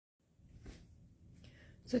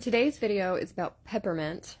So today's video is about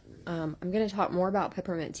peppermint. I'm going to talk more about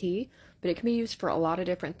peppermint tea, but it can be used for a lot of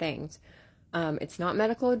different things. It's not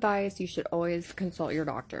medical advice. You should always consult your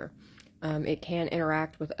doctor. It can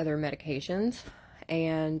interact with other medications.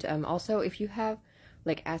 And also, if you have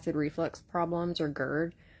like acid reflux problems or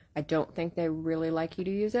GERD, I don't think they really like you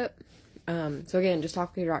to use it. So again, just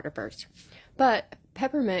talk to your doctor first. But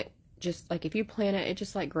peppermint, just like if you plant it, it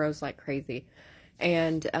just like grows like crazy.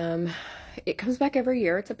 And it comes back every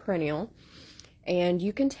year. It's a perennial. And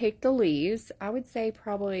you can take the leaves, I would say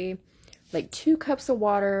probably like 2 cups of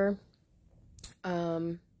water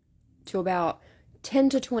to about 10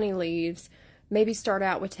 to 20 leaves. Maybe start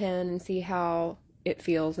out with 10 and see how it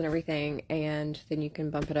feels and everything. And then you can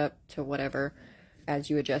bump it up to whatever as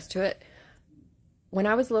you adjust to it. When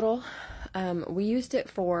I was little, we used it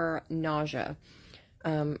for nausea.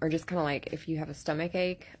 Or just kind of like if you have a stomach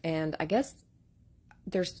ache. And I guess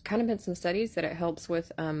there's kind of been some studies that it helps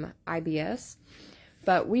with IBS,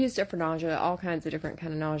 but we used it for nausea, all kinds of different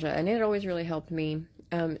kind of nausea, and it always really helped me.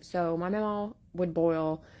 So my mama would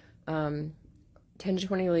boil 10 to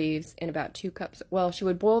 20 leaves in about 2 cups. Well, she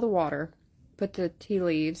would boil the water, put the tea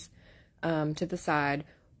leaves to the side.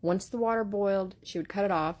 Once the water boiled, she would cut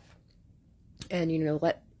it off and, you know,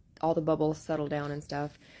 let all the bubbles settle down and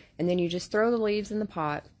stuff. And then you just throw the leaves in the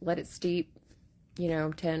pot, let it steep, you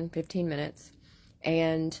know, 10, 15 minutes.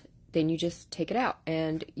 And then you just take it out,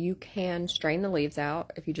 and you can strain the leaves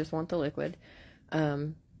out if you just want the liquid,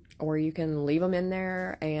 or you can leave them in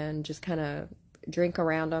there and just kind of drink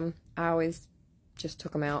around them. I always just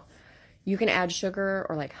took them out. You can add sugar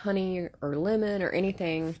or like honey or lemon or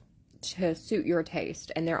anything to suit your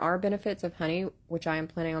taste, and there are benefits of honey, which I am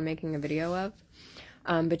planning on making a video of.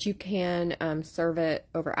 But you can serve it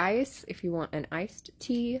over ice if you want an iced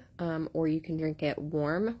tea, or you can drink it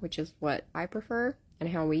warm, which is what I prefer and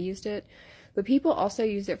how we used it. But people also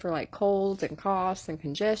use it for like colds and coughs and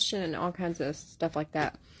congestion and all kinds of stuff like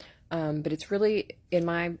that. But it's really, in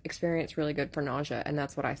my experience, really good for nausea, and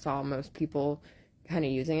that's what I saw most people kind of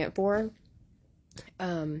using it for.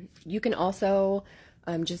 You can also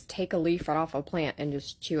just take a leaf right off a plant and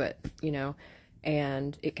just chew it, you know,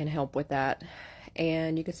 and it can help with that.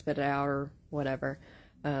 And you can spit it out or whatever.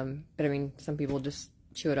 But I mean, some people just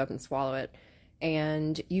chew it up and swallow it.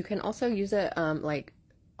 And you can also use it like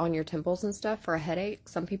on your temples and stuff for a headache.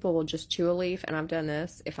 Some people will just chew a leaf, and I've done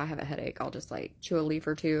this. If I have a headache, I'll just like chew a leaf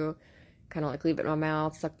or two, kind of like leave it in my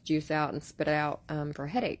mouth, suck the juice out, and spit it out for a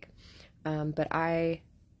headache. But I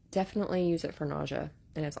definitely use it for nausea,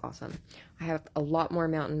 and it's awesome. I have a lot more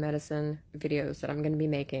mountain medicine videos that I'm going to be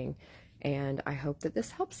making, and I hope that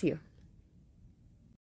this helps you.